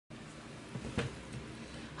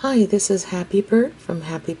Hi, this is Happy Bird from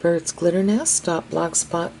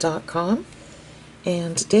happybirdsglitternest.blogspot.com,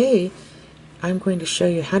 and today I'm going to show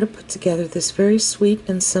you how to put together this very sweet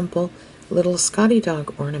and simple little Scottie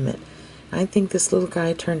dog ornament. I think this little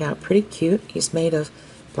guy turned out pretty cute. He's made of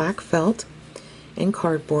black felt and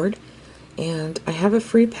cardboard, and I have a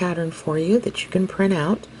free pattern for you that you can print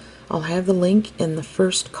out. I'll have the link in the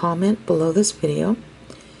first comment below this video,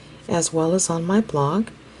 as well as on my blog.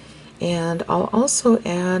 And I'll also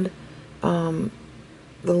add the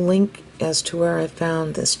link as to where I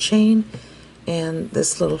found this chain and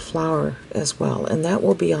this little flower as well, and that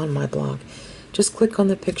will be on my blog. Just click on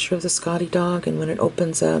the picture of the Scottie dog, and when it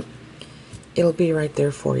opens up, it'll be right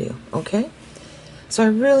there for you, okay? So I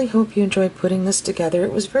really hope you enjoyed putting this together.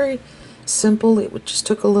 It was very simple. It just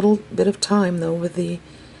took a little bit of time, though, with the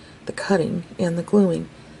cutting and the gluing.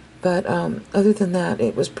 But other than that,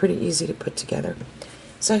 it was pretty easy to put together.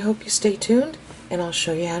 So I hope you stay tuned, and I'll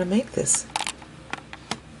show you how to make this.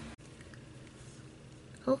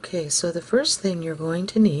 Okay, so the first thing you're going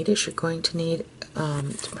to need is to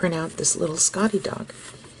print out this little Scottie dog.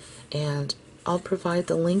 And I'll provide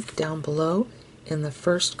the link down below in the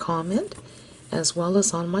first comment, as well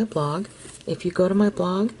as on my blog. If you go to my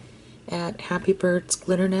blog at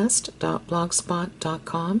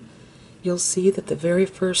happybirdsglitternest.blogspot.com, you'll see that the very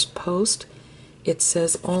first post, it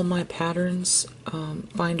says all my patterns,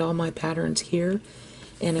 find all my patterns here,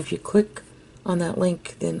 and if you click on that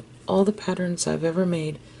link, then all the patterns I've ever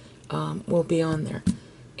made will be on there,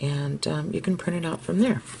 and you can print it out from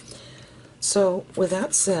there. So with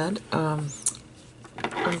that said, I'm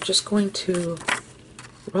just going to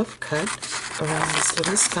rough cut around this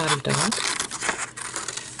little Scottie dog.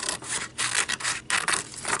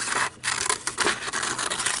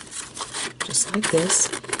 Just like this.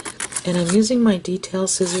 And I'm using my detail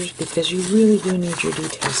scissors because you really do need your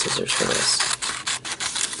detail scissors for this,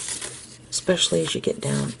 especially as you get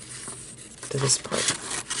down to this part.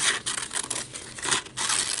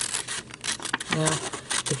 Now,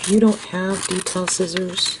 if you don't have detail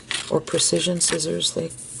scissors or precision scissors, they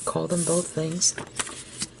call them both things,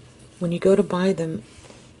 when you go to buy them,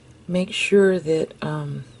 make sure that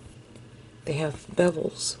they have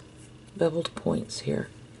beveled points here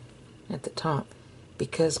at the top.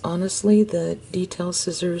 Because honestly, the detail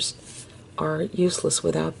scissors are useless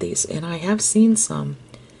without these. And I have seen some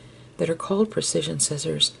that are called precision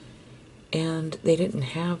scissors, and they didn't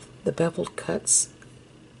have the beveled cuts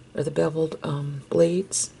or the beveled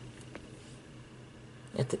blades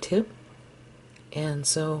at the tip. And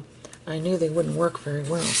so I knew they wouldn't work very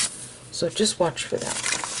well. So just watch for that.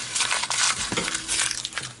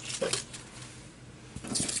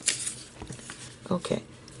 Okay.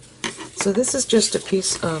 So this is just a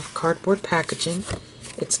piece of cardboard packaging.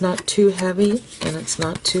 It's not too heavy and it's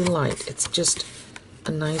not too light. It's just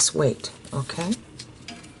a nice weight, okay?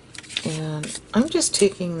 And I'm just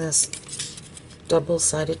taking this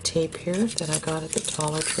double-sided tape here that I got at the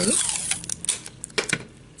Dollar Tree,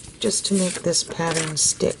 just to make this pattern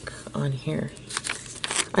stick on here.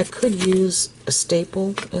 I could use a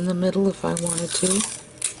staple in the middle if I wanted to,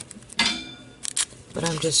 but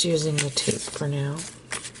I'm just using the tape for now.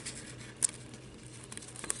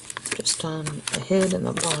 Just on the head and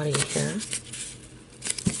the body here.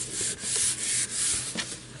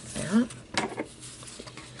 Yeah.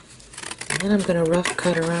 And then I'm going to rough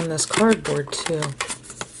cut around this cardboard too.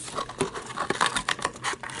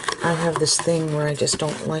 I have this thing where I just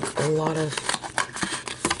don't like a lot of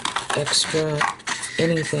extra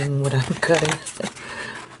anything when I'm cutting.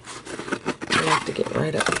 I like to get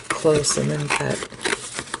right up close and then cut,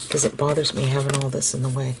 because it bothers me having all this in the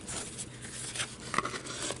way.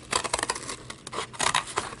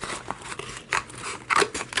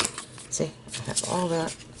 See, I have all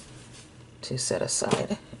that to set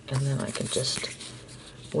aside, and then I can just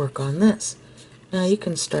work on this. Now you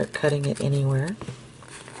can start cutting it anywhere.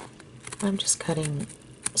 I'm just cutting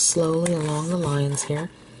slowly along the lines here.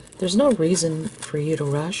 There's no reason for you to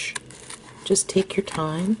rush. Just take your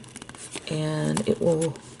time, and it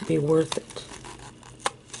will be worth it.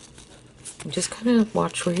 And just kind of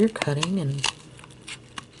watch where you're cutting, and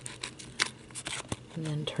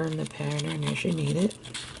then turn the pattern as you need it.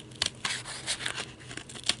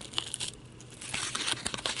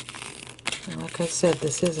 Like I said,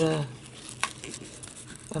 this is a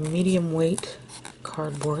medium weight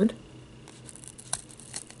cardboard.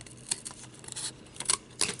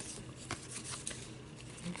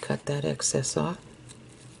 Cut that excess off.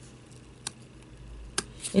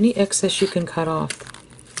 Any excess you can cut off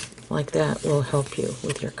like that will help you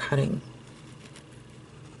with your cutting.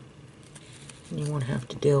 And you won't have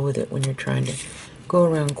to deal with it when you're trying to go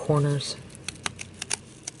around corners.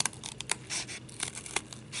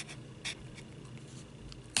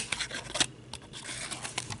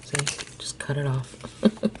 cut it off.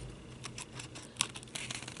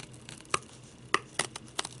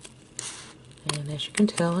 And as you can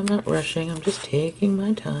tell, I'm not rushing, I'm just taking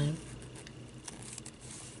my time.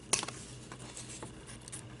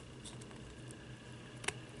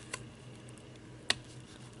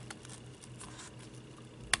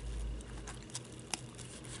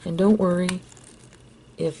 And don't worry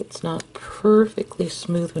if it's not perfectly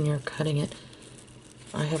smooth when you're cutting it.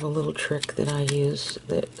 I have a little trick that I use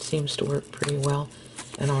that seems to work pretty well,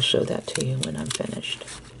 and I'll show that to you when I'm finished.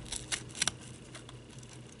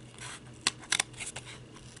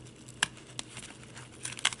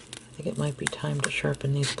 I think it might be time to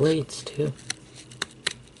sharpen these blades too.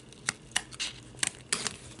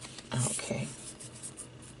 Okay.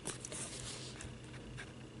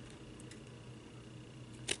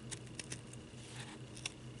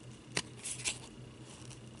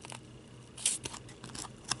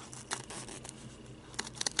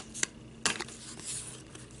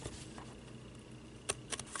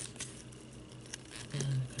 And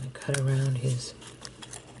I'm going to cut around his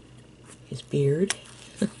beard.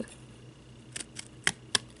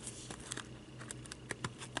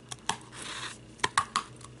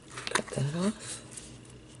 Cut that off.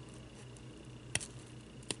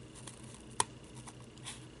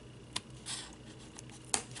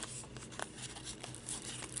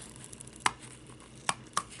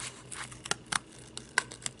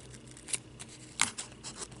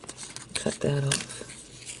 Cut that off.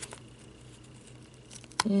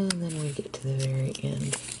 And then we get to the very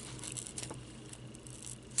end.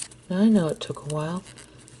 Now I know it took a while,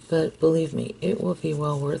 but believe me, it will be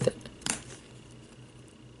well worth it.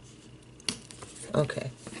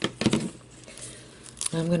 Okay.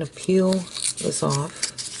 Now I'm going to peel this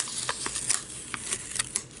off,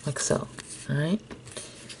 like so. Alright?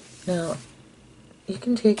 Now, you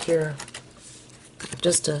can take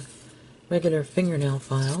just a regular fingernail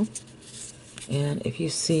file, and if you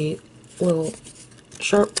see little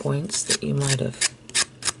sharp points that you might have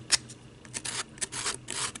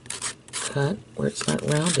cut where it's not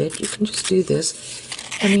rounded, you can just do this.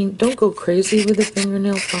 I mean, don't go crazy with a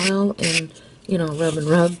fingernail file and, you know, rub and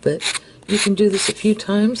rub, but you can do this a few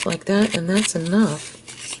times like that, and that's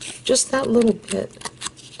enough. Just that little bit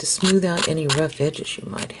to smooth out any rough edges you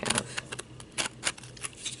might have.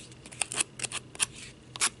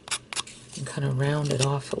 And kind of round it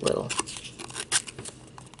off a little.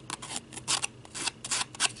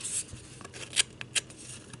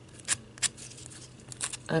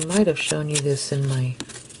 I might have shown you this in my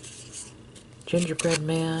gingerbread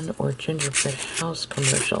man or gingerbread house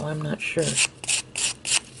commercial, I'm not sure.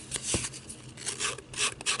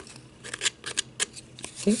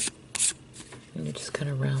 See? And it just kind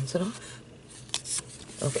of rounds it off.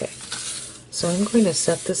 Okay, so I'm going to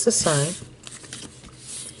set this aside.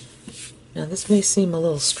 Now this may seem a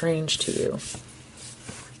little strange to you,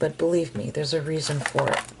 but believe me, there's a reason for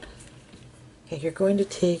it. Okay, you're going to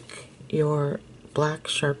take your black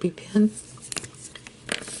Sharpie pen,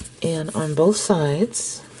 and on both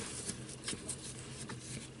sides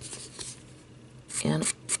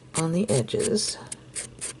and on the edges,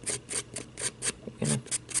 you're going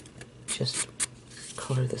to just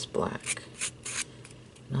color this black.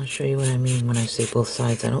 And I'll show you what I mean when I say both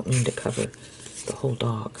sides. I don't mean to cover the whole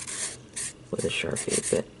dog with a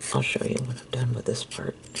Sharpie, but I'll show you when I'm done with this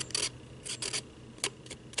part.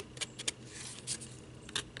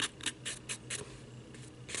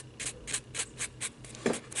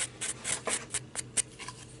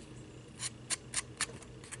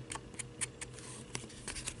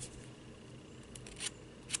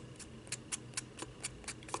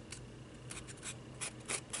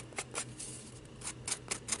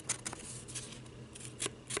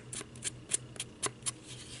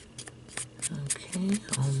 Okay,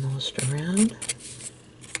 almost around.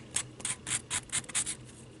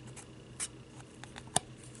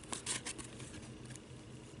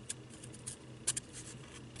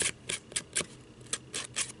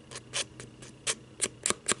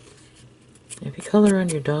 If you color on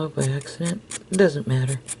your dog by accident, it doesn't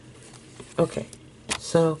matter. Okay,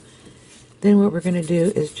 so then what we're going to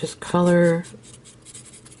do is just color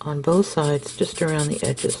on both sides, just around the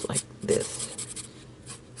edges like this.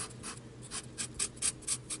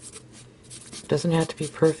 Doesn't have to be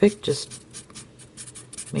perfect, just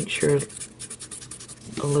make sure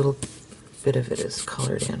a little bit of it is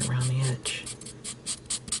colored in around the edge.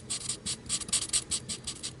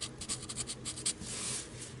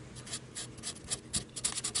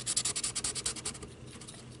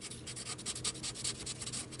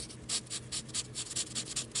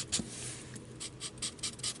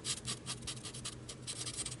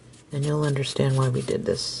 And you'll understand why we did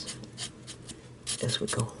this as we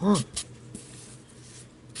go along.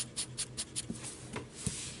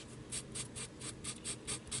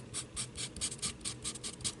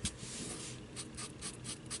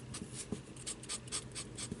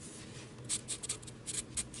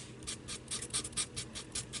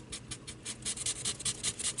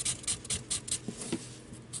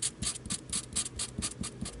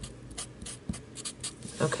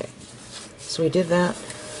 Okay, so we did that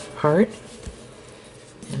part,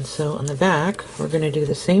 and so on the back we're going to do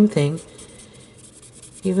the same thing.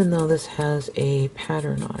 Even though this has a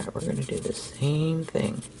pattern on it, we're going to do the same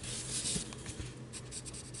thing.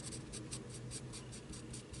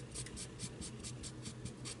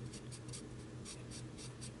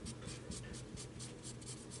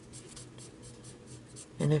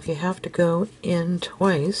 And if you have to go in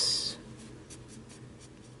twice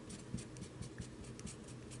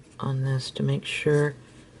on this to make sure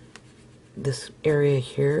this area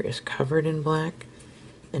here is covered in black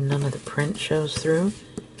and none of the print shows through,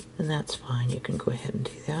 then that's fine. You can go ahead and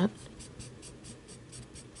do that.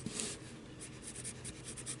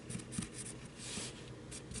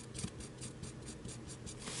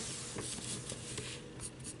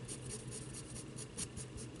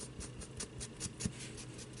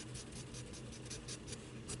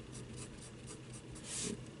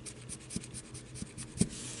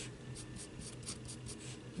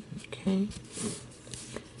 Okay.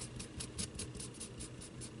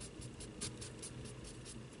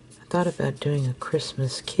 I thought about doing a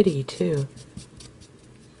Christmas kitty too.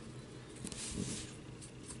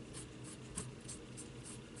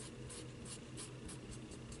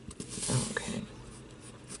 Okay.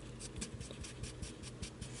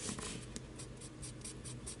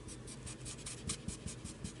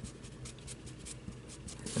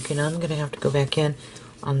 Okay, now I'm going to have to go back in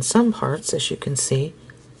on some parts, as you can see,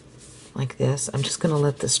 like this. I'm just going to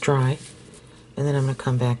let this dry, and then I'm going to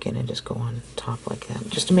come back in and just go on top like that,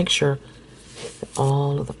 just to make sure that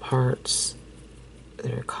all of the parts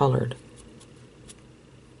that are colored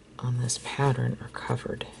on this pattern are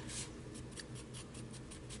covered.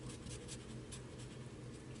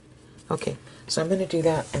 Okay, so I'm going to do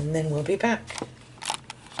that, and then we'll be back.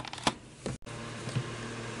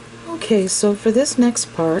 Okay, so for this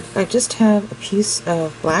next part, I just have a piece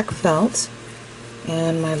of black felt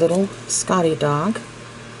and my little Scottie dog,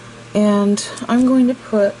 and I'm going to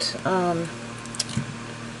put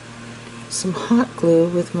some hot glue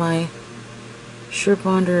with my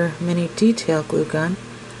Surebonder mini detail glue gun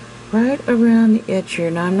right around the edge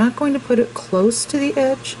here. Now I'm not going to put it close to the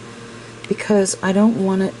edge because I don't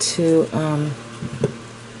want it to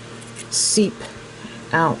seep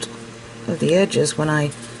out of the edges when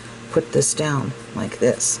I put this down like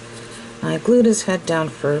this. I glued his head down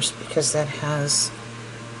first because that has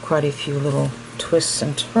quite a few little twists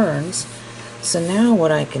and turns. So now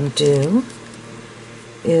what I can do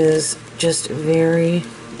is just well,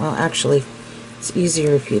 actually it's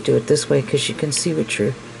easier if you do it this way because you can see what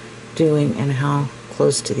you're doing and how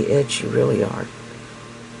close to the edge you really are.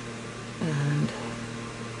 And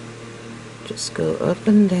just go up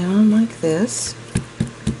and down like this.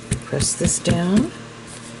 Press this down.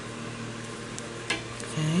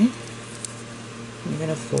 Okay. I'm going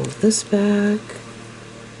to fold this back.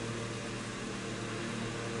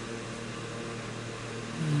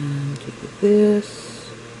 And do this.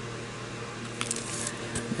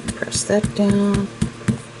 And press that down.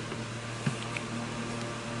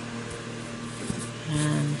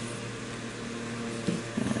 And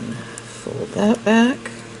fold that back.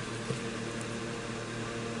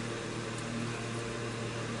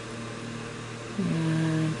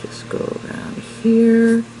 And just go around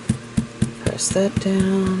here. Press that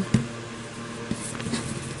down.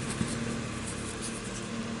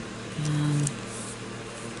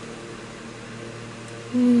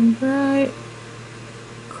 And right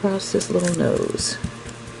across this little nose.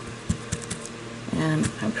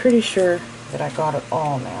 And I'm pretty sure that I got it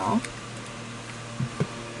all now.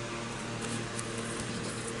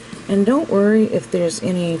 And don't worry if there's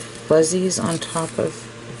any fuzzies on top of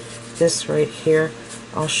this right here.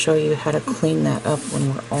 I'll show you how to clean that up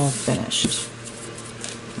when we're all finished.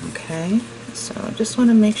 Okay, so I just want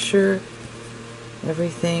to make sure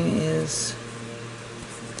everything is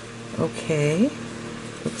okay.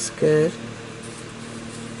 Looks good.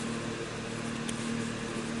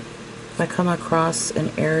 If I come across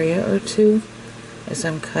an area or two as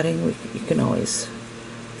I'm cutting, you can always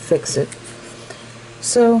fix it.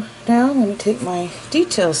 So now I'm going to take my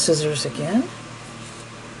detail scissors again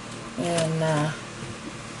and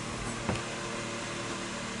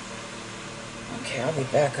okay, I'll be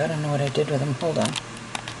back. I don't know what I did with them. Hold on.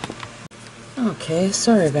 Okay,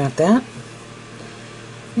 sorry about that.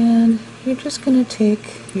 And you're just going to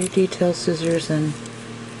take your detail scissors and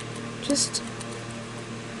just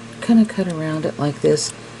kind of cut around it like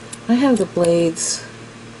this. I have the blades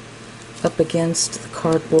up against the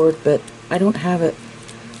cardboard, but I don't have it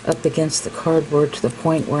up against the cardboard to the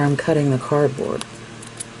point where I'm cutting the cardboard.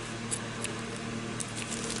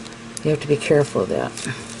 You have to be careful of that.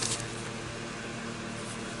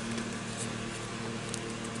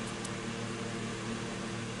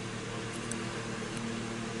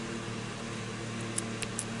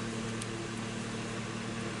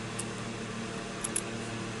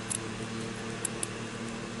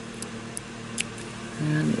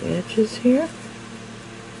 Around the edges here.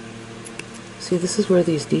 See, this is where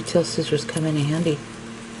these detail scissors come in handy,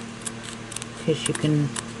 because you can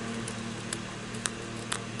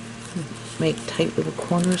make tight little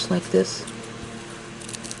corners like this.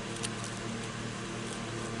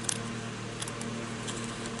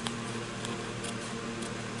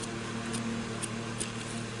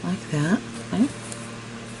 Like that. Okay.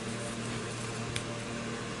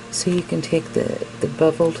 So you can take the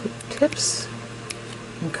beveled tips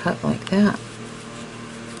and cut like that.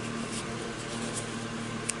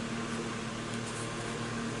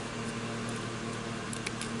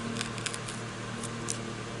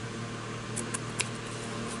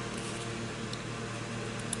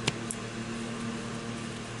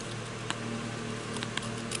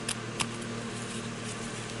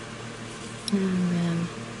 And then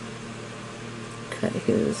cut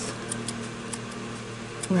his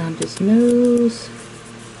around his nose.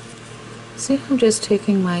 See, I'm just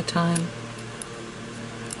taking my time.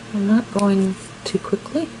 I'm not going too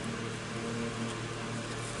quickly.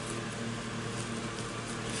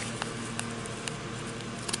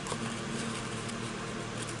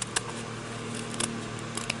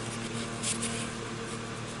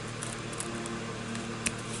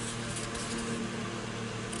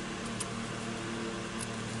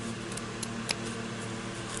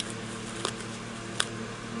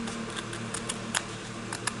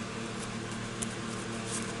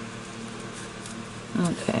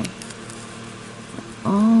 Okay,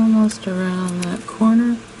 almost around that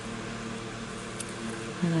corner.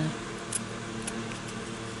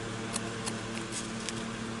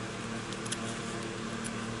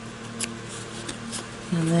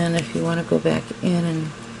 And then if you want to go back in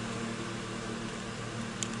and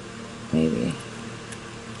maybe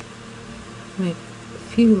make a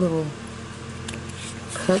few little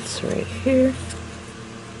cuts right here.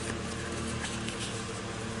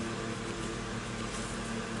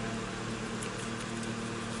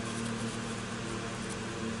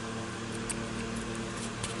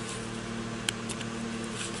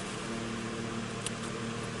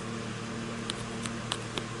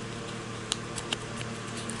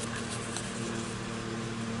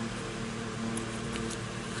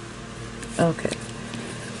 Okay,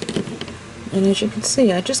 and as you can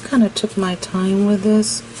see, I just kind of took my time with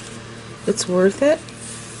this. It's worth it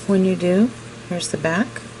when you do. Here's the back.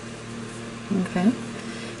 Okay,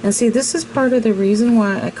 and see, this is part of the reason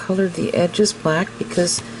why I colored the edges black,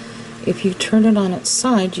 because if you turn it on its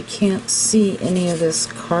side, you can't see any of this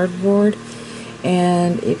cardboard,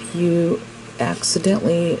 and if you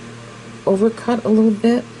accidentally overcut a little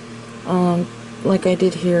bit, like I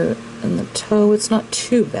did here in the toe, it's not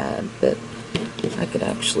too bad, but I could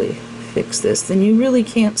actually fix this. Then you really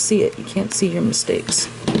can't see it. You can't see your mistakes.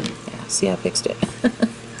 Yeah, see, I fixed it.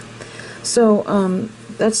 So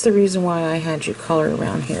that's the reason why I had you color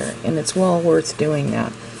around here, and it's well worth doing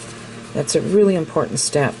that. That's a really important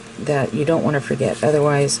step that you don't want to forget.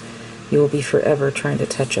 Otherwise, you will be forever trying to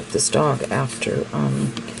touch up this dog after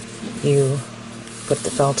you put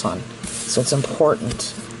the felt on. So it's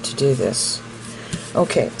important to do this.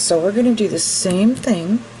 Okay, so we're going to do the same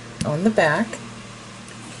thing on the back.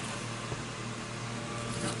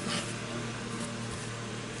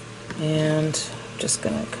 And just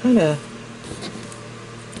going to kind of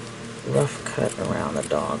rough cut around the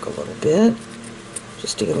dog a little bit,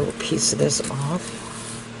 just to get a little piece of this off.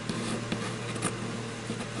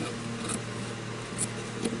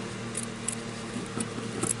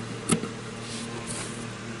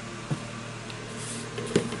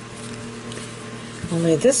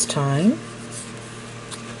 Only this time,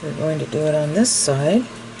 we're going to do it on this side.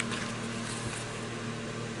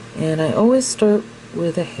 And I always start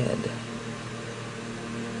with a head,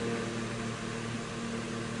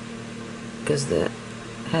 because that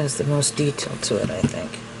has the most detail to it, I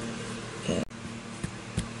think.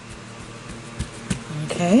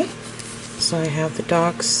 Okay, so I have the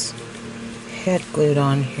dog's head glued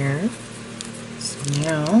on here. So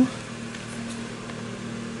now,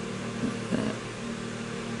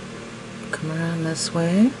 come Come around this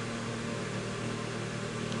way.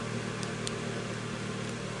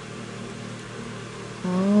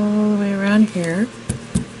 All the way around here.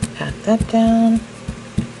 Pat that down.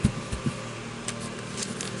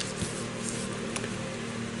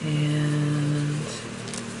 And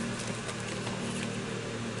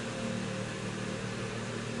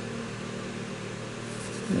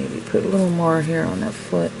maybe put a little more here on that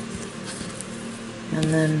foot. And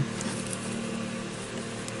then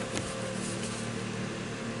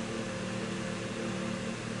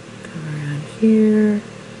come around here,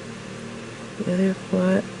 the other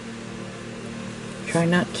foot. Try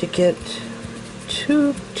not to get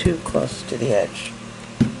too close to the edge.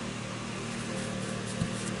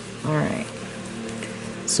 Alright,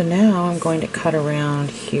 so now I'm going to cut around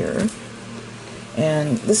here.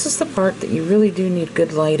 And this is the part that you really do need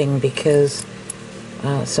good lighting because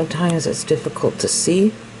sometimes it's difficult to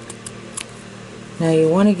see. Now you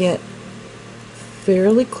want to get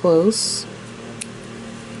fairly close,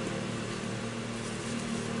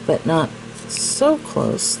 but not so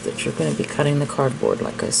close that you're going to be cutting the cardboard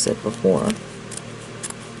like I said before.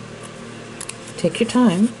 Take your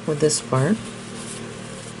time with this part.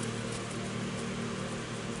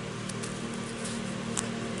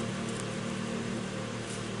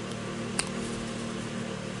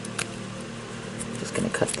 Just going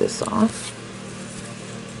to cut this off.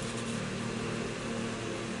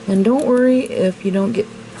 And don't worry if you don't get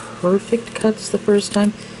perfect cuts the first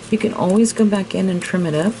time. You can always go back in and trim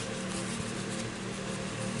it up.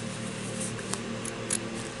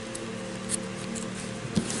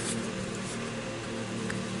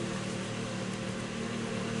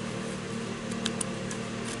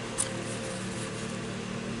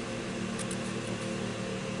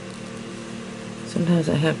 Sometimes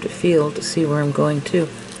I have to feel to see where I'm going to.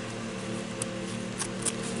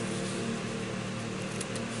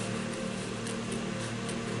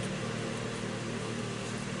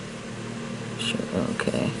 Sure,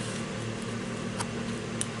 okay.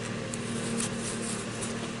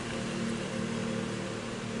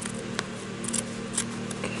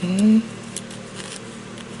 Okay.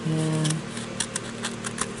 And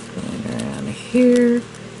going around here.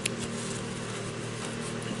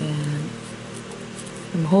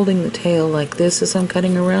 I'm holding the tail like this as I'm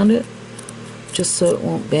cutting around it, just so it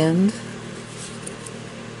won't bend.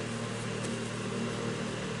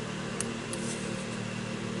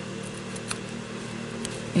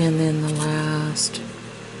 And then the last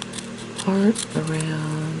part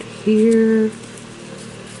around here.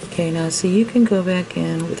 Okay, now see, you can go back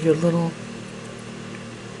in with your little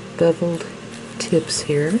beveled tips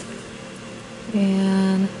here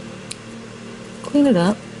and clean it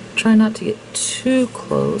up. Try not to get too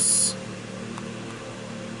close.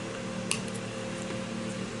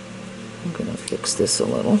 I'm going to fix this a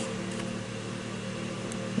little.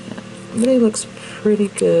 Yeah, but it looks pretty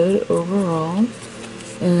good overall.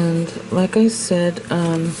 And like I said,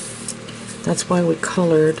 that's why we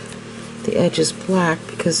colored the edges black,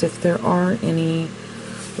 because if there are any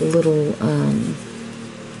little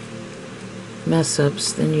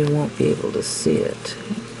mess-ups, then you won't be able to see it.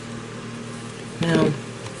 Now,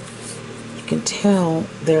 you can tell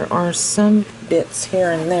there are some bits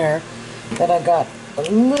here and there that I got a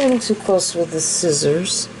little too close with the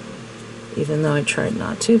scissors, even though I tried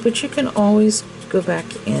not to, but you can always go back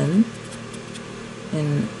in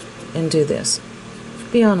and do this.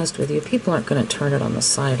 To be honest with you, people aren't going to turn it on the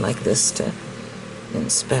side like this to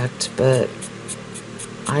inspect, but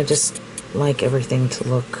I just like everything to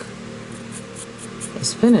look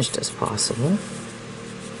as finished as possible.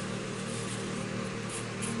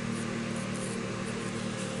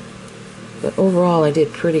 But overall I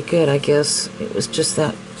did pretty good. I guess it was just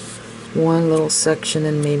that one little section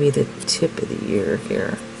and maybe the tip of the ear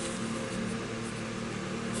here.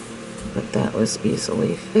 But that was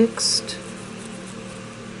easily fixed.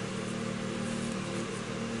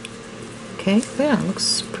 Okay, yeah,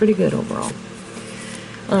 looks pretty good overall.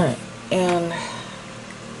 Alright, and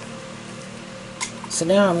so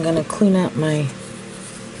now I'm going to clean up my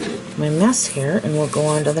mess here, and we'll go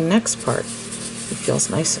on to the next part. It feels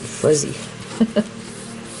nice and fuzzy.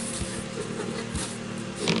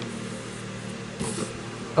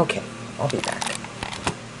 Okay, I'll be back.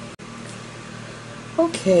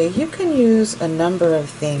 Okay, you can use a number of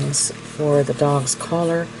things for the dog's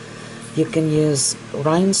collar. You can use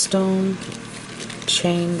rhinestone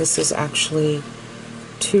chain. This is actually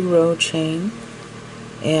 2-row chain,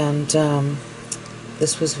 and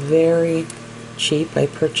this was very cheap. I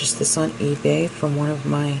purchased this on eBay from one of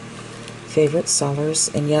my favorite sellers,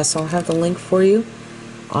 and yes, I'll have the link for you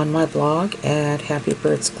on my blog at Happy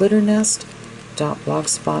Birds Glitter Nest.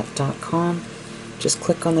 ornament.blogspot.com. Just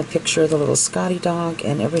click on the picture of the little Scottie dog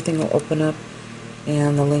and everything will open up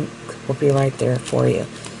and the link will be right there for you.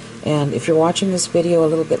 And if you're watching this video a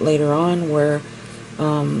little bit later on where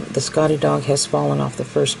the Scottie dog has fallen off the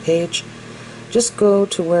first page, just go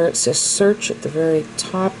to where it says search at the very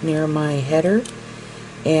top near my header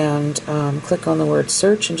and click on the word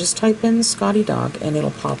search and just type in Scottie dog and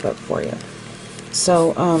it'll pop up for you.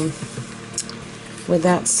 So with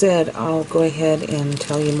that said, I'll go ahead and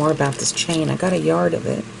tell you more about this chain. I got a yard of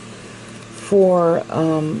it for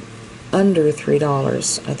under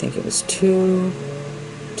 $3. I think it was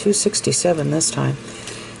 $2.67 this time.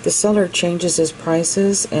 The seller changes his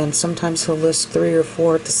prices and sometimes he'll list 3 or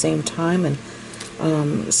 4 at the same time, and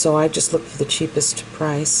so I just look for the cheapest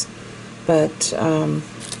price. But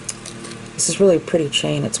this is really a pretty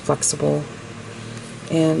chain. It's flexible.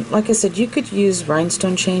 And like I said, you could use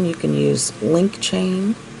rhinestone chain, you can use link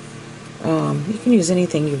chain, you can use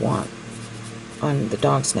anything you want on the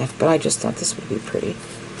dog's neck, but I just thought this would be pretty.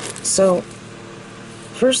 So,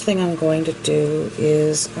 first thing I'm going to do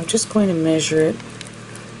is I'm just going to measure it,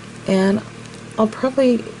 and I'll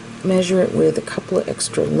probably measure it with a couple of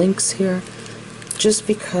extra links here, just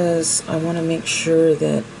because I want to make sure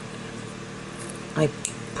that I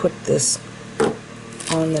put this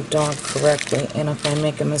on the dog correctly, and if I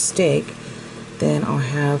make a mistake then I'll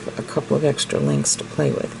have a couple of extra links to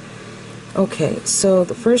play with. Okay, so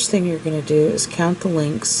the first thing you're going to do is count the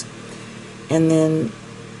links and then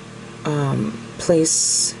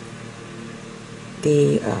place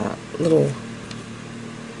the little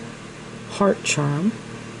heart charm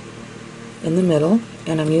in the middle,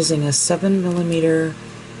 and I'm using a 7mm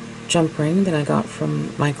jump ring that I got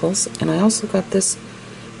from Michael's, and I also got this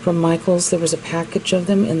from Michael's. There was a package of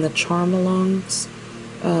them in the charm-alongs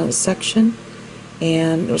section,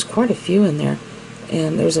 and there was quite a few in there,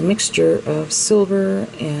 and there's a mixture of silver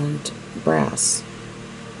and brass,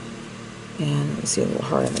 and you see a little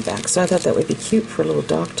heart on the back, so I thought that would be cute for a little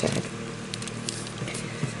dog tag.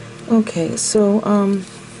 Okay, so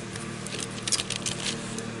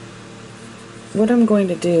what I'm going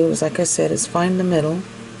to do is, like I said, is find the middle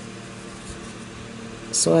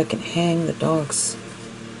so I can hang the dog's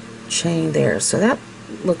chain there. So that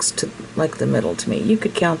looks like the middle to me. You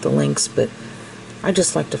could count the links, but I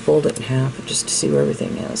just like to fold it in half just to see where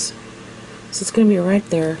everything is. So it's going to be right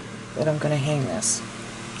there that I'm going to hang this.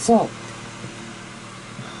 So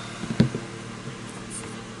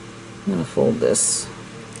I'm going to fold this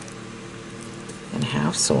in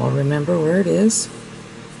half so I'll remember where it is.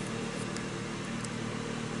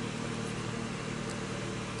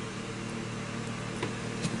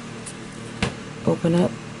 Open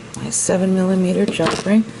up my 7mm jump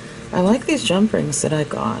ring. I like these jump rings that I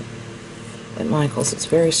got at Michael's. It's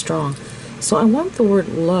very strong. So I want the word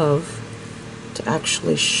love to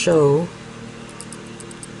actually show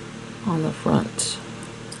on the front.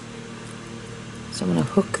 So I'm going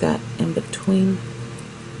to hook that in between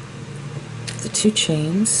the two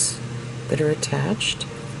chains that are attached.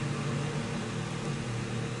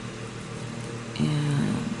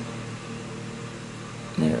 And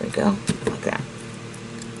there we go, like that.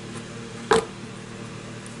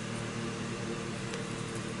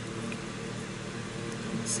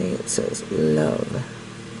 See, it says love.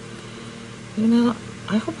 You know,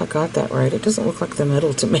 I hope I got that right. It doesn't look like the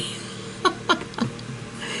middle to me.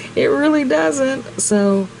 It really doesn't.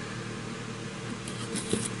 So,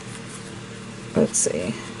 let's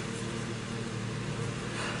see.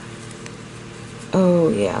 Oh,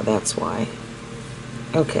 yeah, that's why.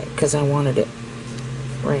 Okay, because I wanted it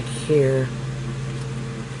right here,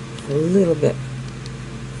 a little bit,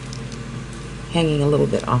 hanging a little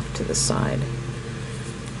bit off to the side.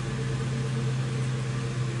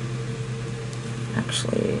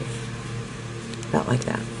 Actually, about like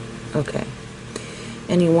that. Okay.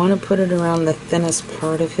 And you want to put it around the thinnest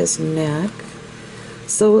part of his neck.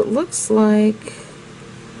 So it looks like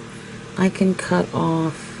I can cut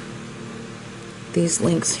off these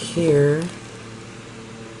links here,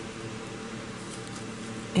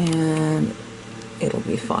 and it'll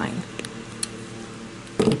be fine.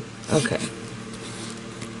 Okay.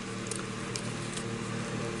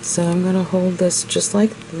 So I'm going to hold this just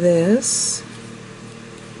like this.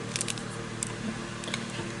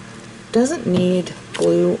 Doesn't need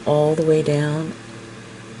glue all the way down.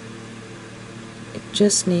 It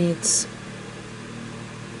just needs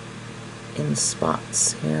in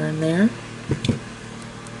spots here and there.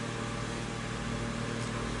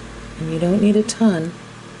 And you don't need a ton.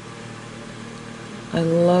 I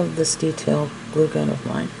love this detail glue gun of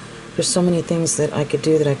mine. There's so many things that I could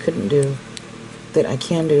do that I couldn't do, that I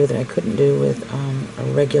can do that I couldn't do with a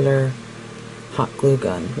regular hot glue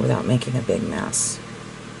gun without making a big mess.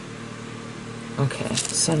 Okay,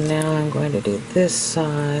 so now I'm going to do this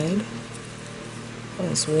side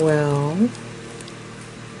as well.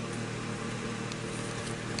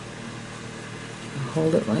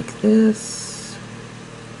 Hold it like this.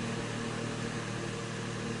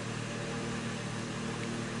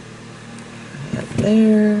 Right up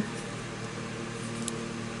there.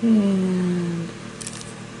 And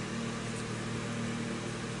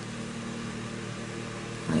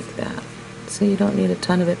like that. So you don't need a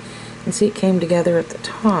ton of it. And see, it came together at the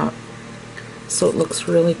top, so it looks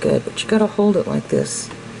really good, but you gotta hold it like this.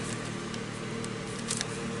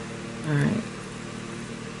 Alright.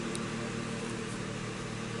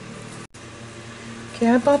 Okay,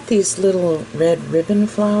 I bought these little red ribbon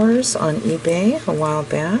flowers on eBay a while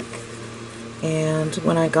back, and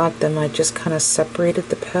when I got them I just kind of separated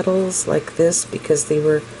the petals like this because they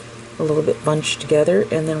were a little bit bunched together,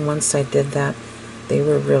 and then once I did that they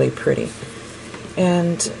were really pretty.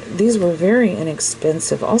 And these were very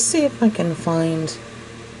inexpensive. I'll see if I can find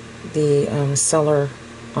the seller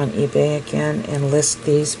on eBay again and list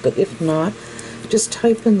these, but if not, just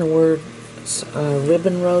type in the words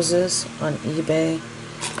ribbon roses on eBay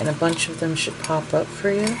and a bunch of them should pop up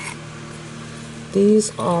for you.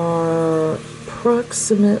 These are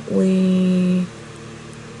approximately,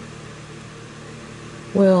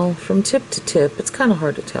 well, from tip to tip, it's kind of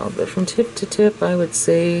hard to tell, but from tip to tip I would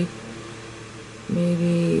say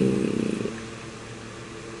maybe,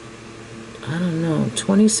 I don't know,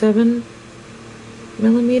 27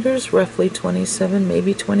 millimeters, roughly 27,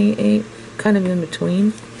 maybe 28, kind of in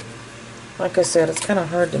between. Like I said, it's kind of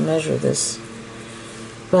hard to measure this,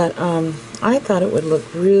 but I thought it would look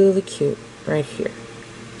really cute right here.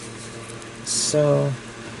 So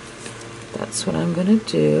that's what I'm going to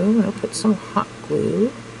do. I'm going to put some hot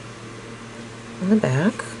glue on the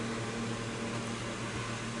back.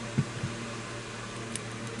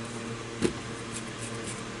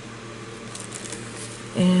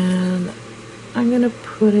 And I'm going to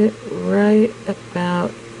put it right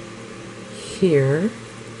about here.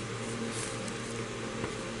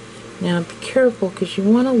 Now be careful because you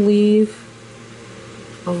want to leave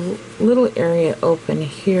a little area open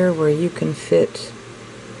here where you can fit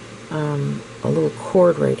a little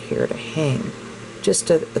cord right here to hang.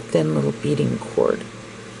 Just a thin little beading cord.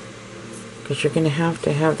 Because you're going to have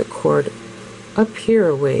the cord up here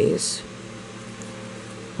a ways,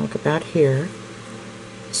 like about here.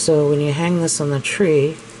 So when you hang this on the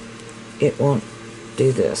tree, it won't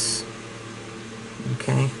do this.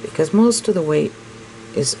 Okay? Because most of the weight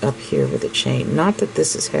is up here with the chain. Not that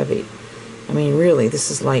this is heavy. I mean, really, this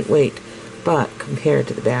is lightweight. But compared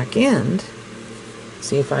to the back end,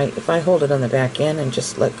 see, if I hold it on the back end and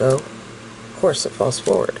just let go, of course it falls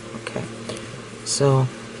forward. Okay. So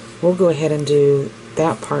we'll go ahead and do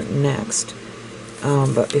that part next.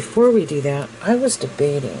 But before we do that, I was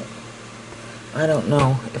debating, I don't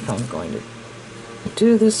know if I'm going to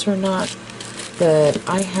do this or not, but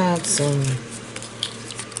I had some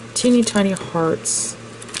teeny tiny hearts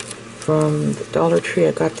from the Dollar Tree.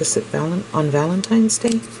 I got this at on Valentine's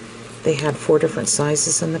Day. They had 4 different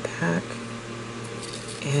sizes in the pack,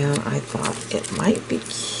 and I thought it might be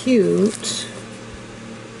cute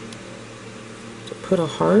to put a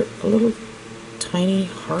heart, a little tiny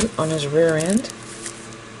heart on his rear end.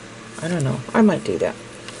 I don't know, I might do that.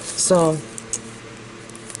 So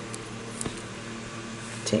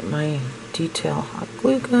take my detail hot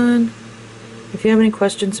glue gun. If you have any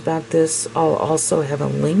questions about this, I'll also have a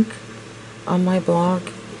link on my blog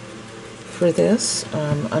for this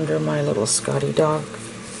under my little Scottie dog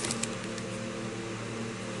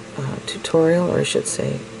tutorial, or I should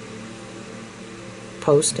say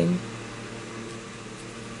posting.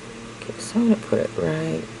 Okay, so I'm going to put it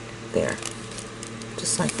right there,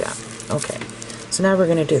 just like that. Okay, so now we're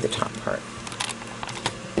going to do the top part.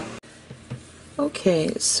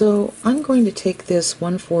 Okay, so I'm going to take this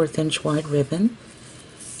 1/4 inch wide ribbon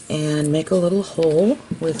and make a little hole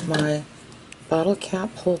with my bottle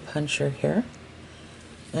cap hole puncher here,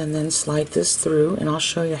 and then slide this through, and I'll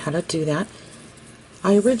show you how to do that.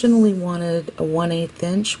 I originally wanted a 1/8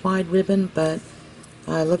 inch wide ribbon, but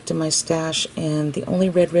I looked in my stash and the only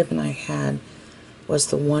red ribbon I had was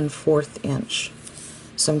the 1/4 inch.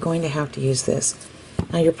 So I'm going to have to use this.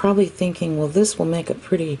 Now you're probably thinking, well, this will make a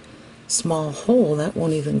pretty small hole, that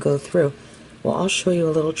won't even go through. Well, I'll show you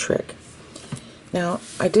a little trick. Now,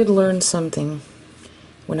 I did learn something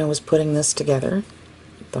when I was putting this together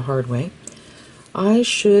the hard way. I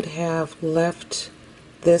should have left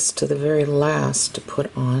this to the very last to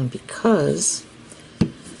put on, because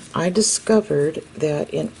I discovered that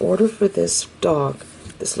in order for this dog,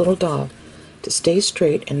 this little dog, to stay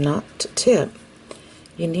straight and not to tip,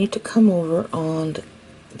 you need to come over on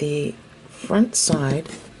the front side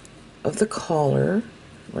of the collar,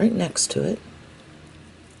 right next to it.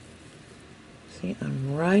 See,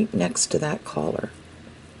 I'm right next to that collar,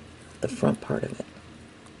 the front part of it,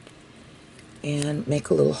 and make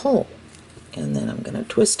a little hole. And then I'm going to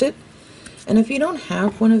twist it. And if you don't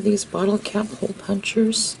have one of these bottle cap hole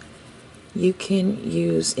punchers, you can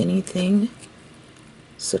use anything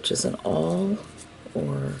such as an awl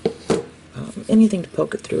or anything to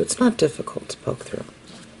poke it through. It's not difficult to poke through.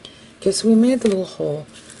 Okay, so we made the little hole.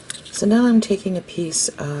 So now I'm taking a piece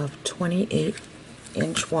of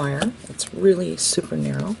 28-inch wire. It's really super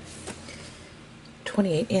narrow.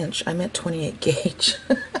 28-inch, I meant 28 gauge.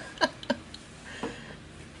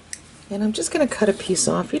 And I'm just going to cut a piece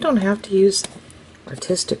off. You don't have to use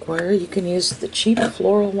artistic wire. You can use the cheap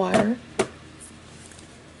floral wire.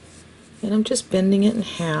 And I'm just bending it in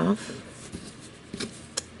half.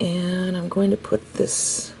 And I'm going to put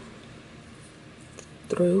this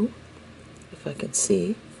through, if I can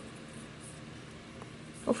see.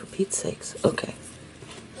 Oh, for Pete's sakes. Okay.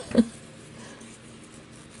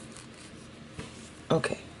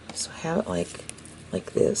 Okay, so have it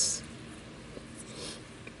like this.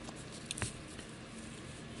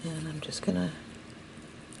 And I'm just going to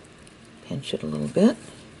pinch it a little bit.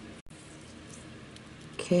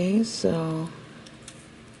 Okay, so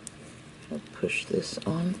I'll push this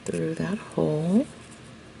on through that hole.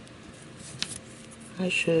 I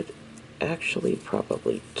should actually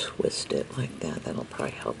probably twist it like that. That'll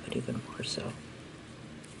probably help it even more so.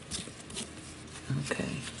 Okay.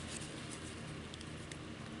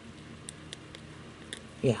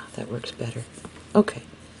 Yeah, that works better. Okay,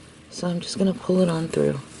 so I'm just going to pull it on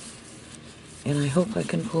through. And I hope I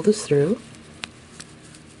can pull this through.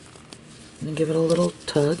 And give it a little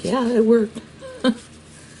tug. Yeah, it worked.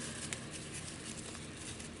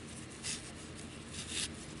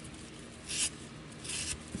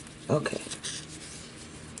 Okay.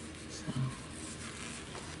 So I'm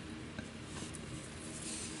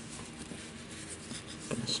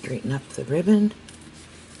going to straighten up the ribbon.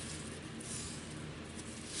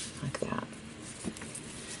 Like that.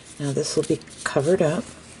 Now this will be covered up.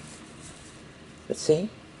 But see,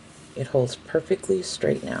 it holds perfectly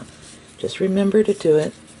straight now. Just remember to do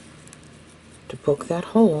it, to poke that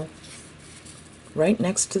hole right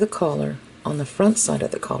next to the collar, on the front side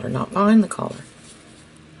of the collar, not behind the collar,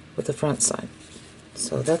 but the front side.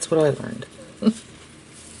 So that's what I learned.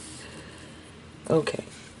 Okay,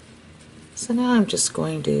 so now I'm just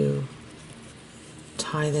going to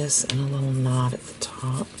tie this in a little knot at the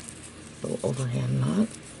top, a little overhand knot.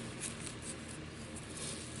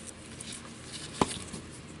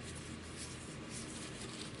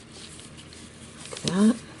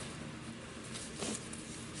 That.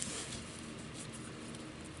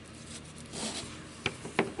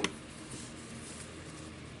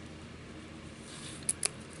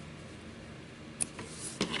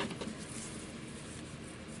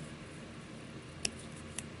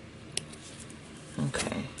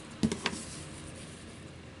 Okay.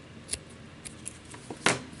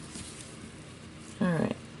 All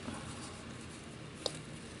right.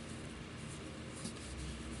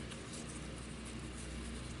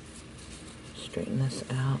 Straighten this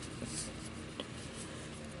out.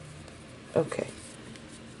 Okay.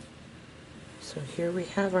 So here we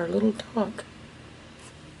have our little dog.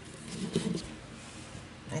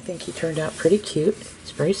 I think he turned out pretty cute.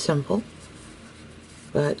 It's very simple,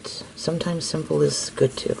 but sometimes simple is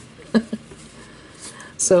good too.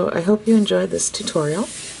 So I hope you enjoyed this tutorial,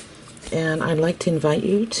 and I'd like to invite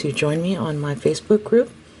you to join me on my Facebook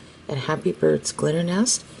group at Happy Birds Glitter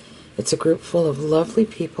Nest. It's a group full of lovely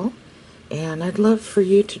people, and I'd love for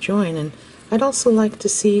you to join, and I'd also like to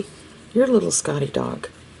see your little Scottie dog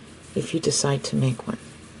if you decide to make one.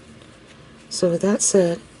 So with that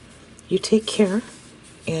said, you take care,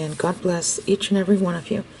 and God bless each and every one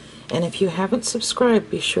of you. And if you haven't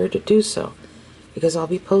subscribed, be sure to do so, because I'll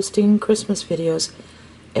be posting Christmas videos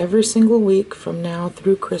every single week from now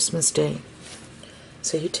through Christmas Day.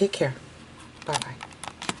 So you take care. Bye-bye.